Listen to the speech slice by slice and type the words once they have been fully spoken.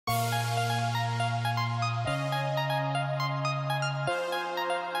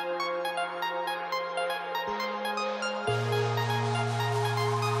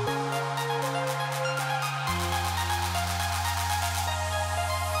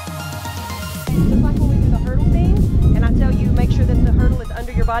sure that the hurdle is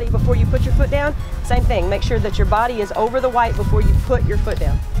under your body before you put your foot down. Same thing, make sure that your body is over the white before you put your foot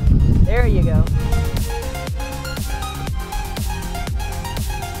down. There you go.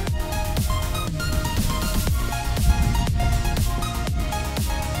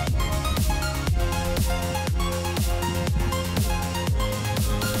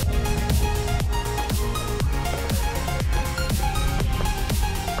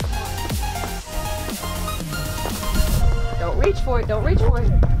 Don't reach for it, don't reach for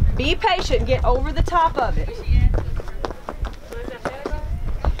it. Be patient and get over the top of it.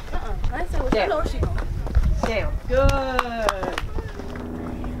 Down. Down. Good.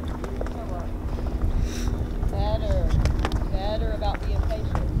 Better about being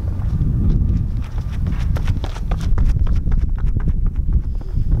patient.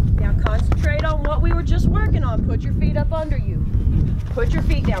 Now concentrate on what we were just working on. Put your feet up under you. Put your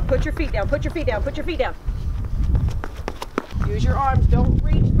feet down, put your feet down, put your feet down, put your feet down. Use your arms, don't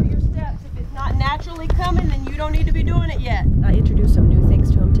reach for your steps. If it's not naturally coming, then you don't need to be doing it yet. I introduced some new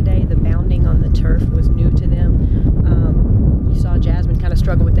things to them today. The bounding on the turf was new to them. You saw Jasmine kind of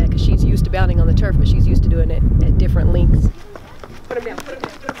struggle with that because she's used to bounding on the turf, but she's used to doing it at different lengths. Put them down, put them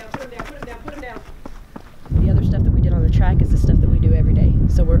down, put them down, put them down, put them down, put them down. The other stuff that we did on the track is the stuff that we do every day.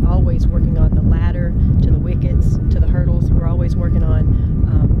 So we're always working on the ladder, to the wickets, to the hurdles. We're always working on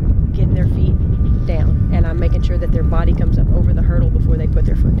getting their feet down, and I'm making sure that their body comes up over the hurdle before they put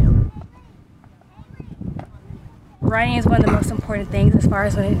their foot down. Running is one of the most important things as far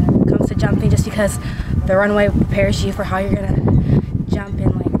as when it comes to jumping, just because the runway prepares you for how you're gonna jump in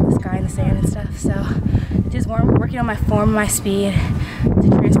like the sky and the sand and stuff. So just working on my form, my speed to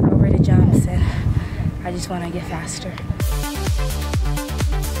transfer over to jumps, and I just want to get faster.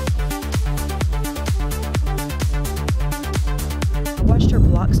 I watched her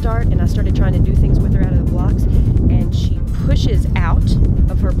block start, and I started trying to do things with her out of the blocks, and she pushes out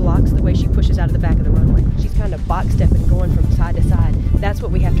of her blocks the way she pushes out of the back of the runway. She's kind of box stepping, going from side to side. That's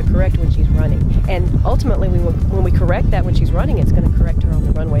what we have to correct when she's running. And ultimately, when we correct that when she's running, it's going to correct her on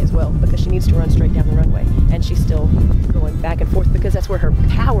the runway as well, because she needs to run straight down the runway. And she's still going back and forth because that's where her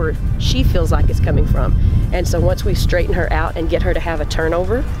power, she feels like, is coming from. And so once we straighten her out and get her to have a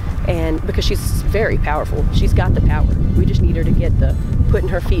turnover, and because she's very powerful, she's got the power. We just need her to get the putting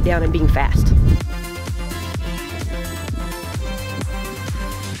her feet down and being fast.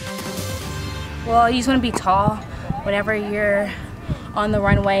 Well, you just want to be tall. Whenever you're on the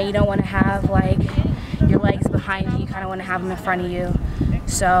runway, you don't want to have like your legs behind you. You kind of want to have them in front of you.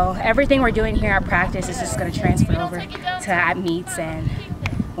 So everything we're doing here at practice is just going to transfer over to at meets and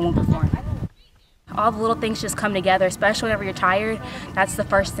when we perform. All the little things just come together, especially whenever you're tired. That's the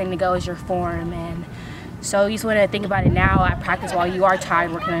first thing to go is your form. And so you just want to think about it now at practice while you are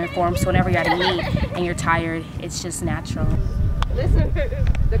tired working on your form. So whenever you're at a meet and you're tired, it's just natural. Listen,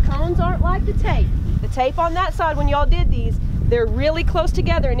 the cones aren't like the tape. The tape on that side, when y'all did these, they're really close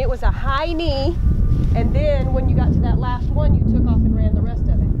together, and it was a high knee, and then when you got to that last one, you took off and ran the rest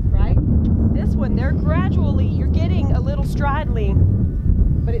of it, right? This one, they're gradually, you're getting a little stridely,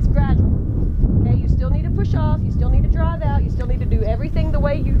 but it's gradual. Okay, you still need to push off, you still need to drive out, you still need to do everything the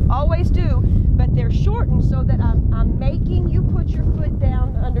way you always do, but they're shortened so that I'm making you put your foot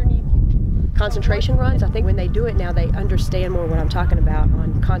down underneath you. Concentration runs, I think when they do it now, they understand more what I'm talking about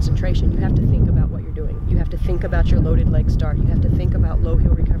on concentration. You have to think about what you're doing. You have to think about your loaded leg start. You have to think about low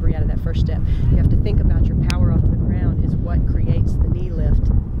heel recovery out of that first step. You have to think about your power off the ground is what creates the knee lift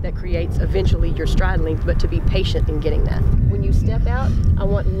that creates eventually your stride length, but to be patient in getting that. When you step out, I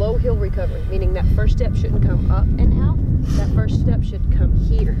want low heel recovery, meaning that first step shouldn't come up and out. That first step should come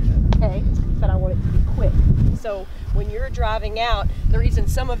here, okay? But I want it to be quick. So when you're driving out, the reason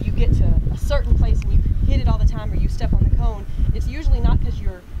some of you get to a certain place and you hit it all the time or you step on the cone, it's usually not because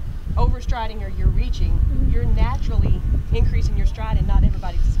you're overstriding or you're reaching. You're naturally increasing your stride, and not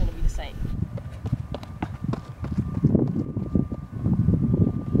everybody's just going to be the same.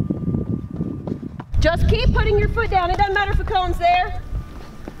 Just keep putting your foot down. It doesn't matter if the cone's there.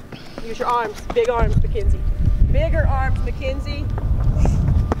 Use your arms, big arms, Mackenzie. Bigger arms, Mackenzie.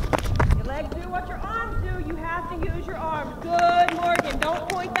 Your legs do what your arms do. You have to use your arms. Good, Morgan. Don't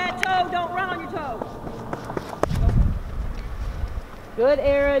point that toe. Don't run on your toe. Good,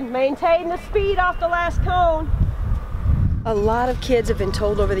 Aaron. Maintain the speed off the last cone. A lot of kids have been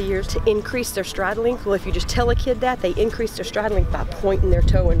told over the years to increase their stride length. Well, if you just tell a kid that, they increase their stride length by pointing their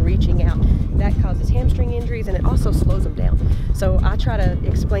toe and reaching out. That causes hamstring injuries, and it also slows them down. So I try to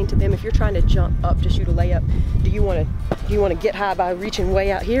explain to them, if you're trying to jump up to shoot a layup, do you want to get high by reaching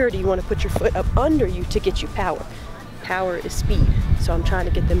way out here, or do you want to put your foot up under you to get you power? Power is speed. So I'm trying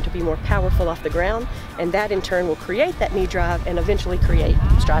to get them to be more powerful off the ground, and that in turn will create that knee drive and eventually create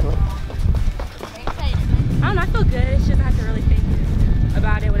stride length. I don't know, I feel good. It's just I have to really think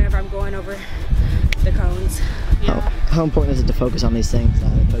about it whenever I'm going over the cones. Yeah. How important is it to focus on these things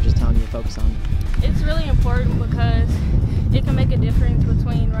that the coach is telling you to focus on? It's really important because it can make a difference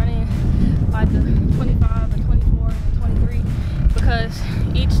between running like a 25, a 24, and a 23, because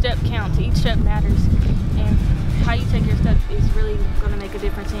each step counts, each step matters, and how you take your steps is really going to make a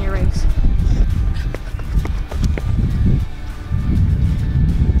difference in your race.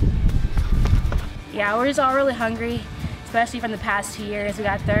 Yeah, we're just all really hungry, especially from the past 2 years. We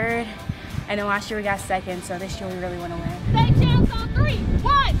got third, and then last year we got second, so this year we really want to win.